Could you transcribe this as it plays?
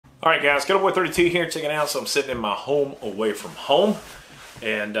Alright guys, Good Boy 32 here, checking out. So I'm sitting in my home away from home.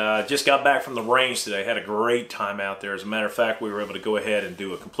 And just got back from the range today. Had a great time out there. As a matter of fact, we were able to go ahead and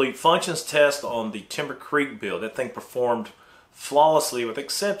do a complete functions test on the Timber Creek build. That thing performed flawlessly with the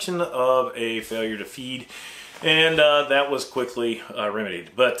exception of a failure to feed. And that was quickly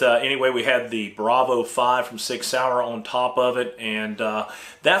remedied. But anyway, we had the Bravo 5 from Sig Sauer on top of it. And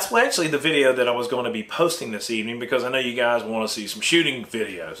that's actually the video that I was going to be posting this evening, because I know you guys want to see some shooting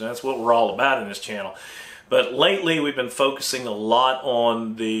videos. That's what we're all about in this channel. But lately, we've been focusing a lot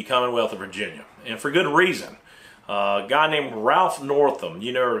on the Commonwealth of Virginia. And for good reason. A guy named Ralph Northam,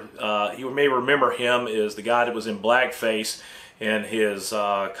 you know, you may remember him as the guy that was in blackface in his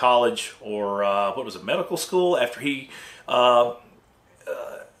college, or what was it, medical school, after he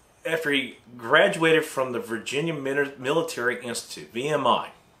graduated from the Virginia Military Institute, VMI.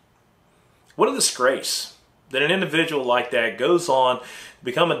 What a disgrace that an individual like that goes on to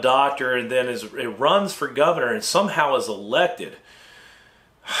become a doctor and then runs for governor and somehow is elected.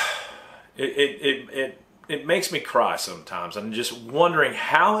 It makes me cry sometimes. I'm just wondering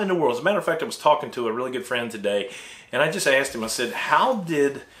how in the world. As a matter of fact, I was talking to a really good friend today, and I just asked him, I said, how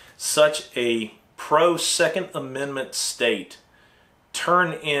did such a pro-Second Amendment state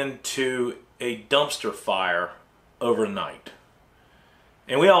turn into a dumpster fire overnight?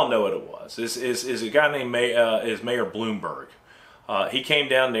 And we all know what it was. This is a guy named Mayor Bloomberg. He came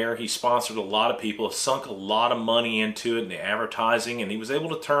down there, he sponsored a lot of people, sunk a lot of money into it in the advertising, and he was able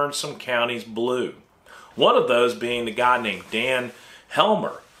to turn some counties blue. One of those being the guy named Dan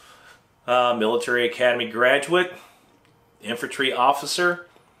Helmer, military academy graduate, infantry officer,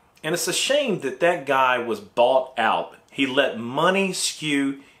 and it's a shame that that guy was bought out. He let money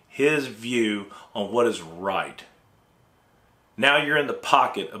skew his view on what is right. Now you're in the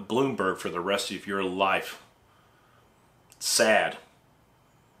pocket of Bloomberg for the rest of your life. Sad.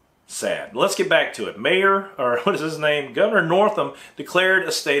 Sad. Let's get back to it. Governor Northam declared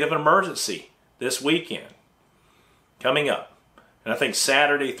a state of emergency this weekend, coming up. And I think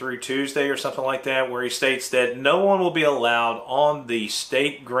Saturday through Tuesday or something like that, where he states that no one will be allowed on the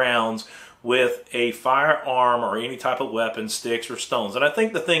state grounds with a firearm or any type of weapon, sticks or stones. And I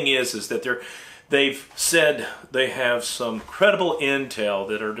think the thing is that they've said they have some credible intel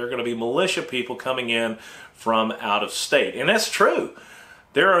that there are going to be militia people coming in from out of state. And that's true.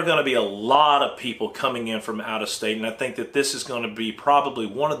 There are going to be a lot of people coming in from out of state, and I think that this is going to be probably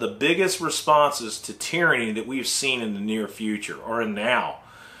one of the biggest responses to tyranny that we've seen in the near future, or now.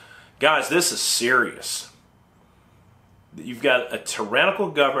 Guys, this is serious. You've got a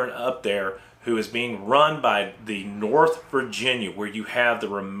tyrannical government up there who is being run by the North Virginia, where you have the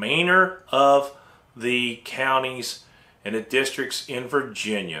remainder of the counties and the districts in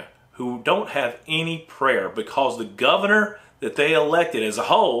Virginia who don't have any prayer, because the governor that they elected as a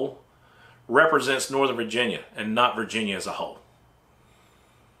whole represents Northern Virginia and not Virginia as a whole.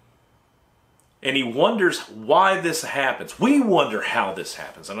 And he wonders why this happens. We wonder how this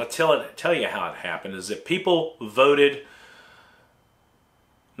happens. And I'll tell you how it happened, is that people voted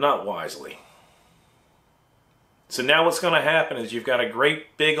not wisely. So now what's going to happen is you've got a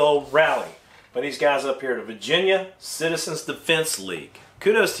great big old rally by these guys up here, the Virginia Citizens Defense League.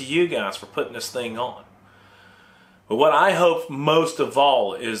 Kudos to you guys for putting this thing on. But what I hope most of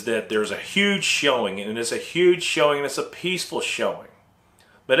all is that there's a huge showing, and it's a huge showing, and it's a peaceful showing.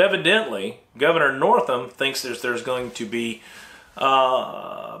 But evidently, Governor Northam thinks there's going to be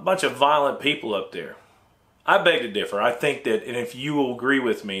a bunch of violent people up there. I beg to differ. I think that, and if you will agree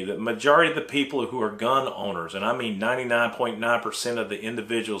with me, that the majority of the people who are gun owners, and I mean 99.9% of the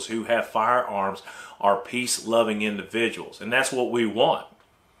individuals who have firearms, are peace-loving individuals. And that's what we want.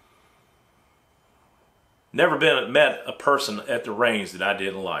 Never met a person at the range that I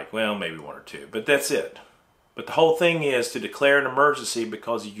didn't like. Well, maybe one or two, but that's it. But the whole thing is to declare an emergency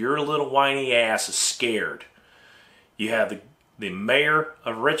because your little whiny ass is scared. You have the mayor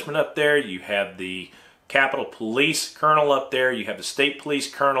of Richmond up there. You have the Capitol Police Colonel up there. You have the State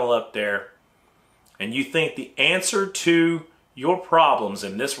Police Colonel up there. And you think the answer to your problems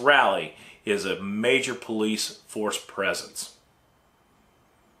in this rally is a major police force presence.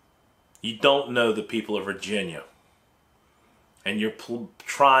 You don't know the people of Virginia, and you're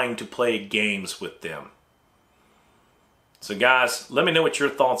trying to play games with them. So guys, let me know what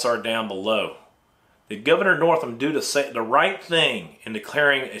your thoughts are down below. Did Governor Northam do the right thing in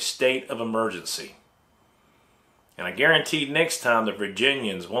declaring a state of emergency? And I guarantee next time the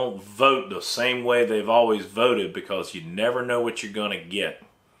Virginians won't vote the same way they've always voted, because you never know what you're going to get.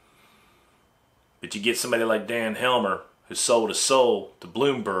 But you get somebody like Dan Helmer, who sold his soul to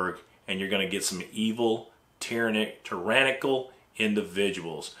Bloomberg, and you're going to get some evil, tyrannical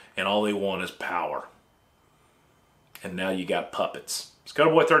individuals, and all they want is power. And now you got puppets.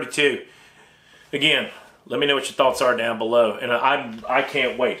 Scuttle Boy 32. Again, let me know what your thoughts are down below. And I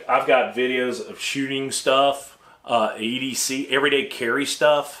can't wait. I've got videos of shooting stuff, EDC, everyday carry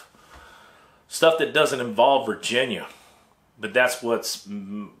stuff that doesn't involve Virginia. But that's what's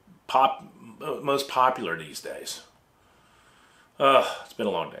most popular these days. It's been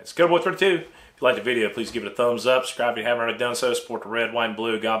a long day. Scuttle Boy 32. If you liked the video, please give it a thumbs up. Subscribe if you haven't already done so. Support the red, white, and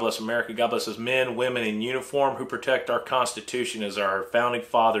blue. God bless America. God bless those men, women in uniform who protect our Constitution as our founding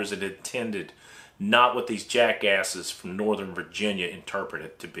fathers had intended. Not what these jackasses from Northern Virginia interpret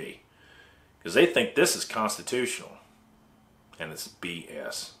it to be. Because they think this is constitutional. And it's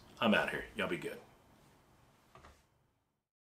BS. I'm out here. Y'all be good.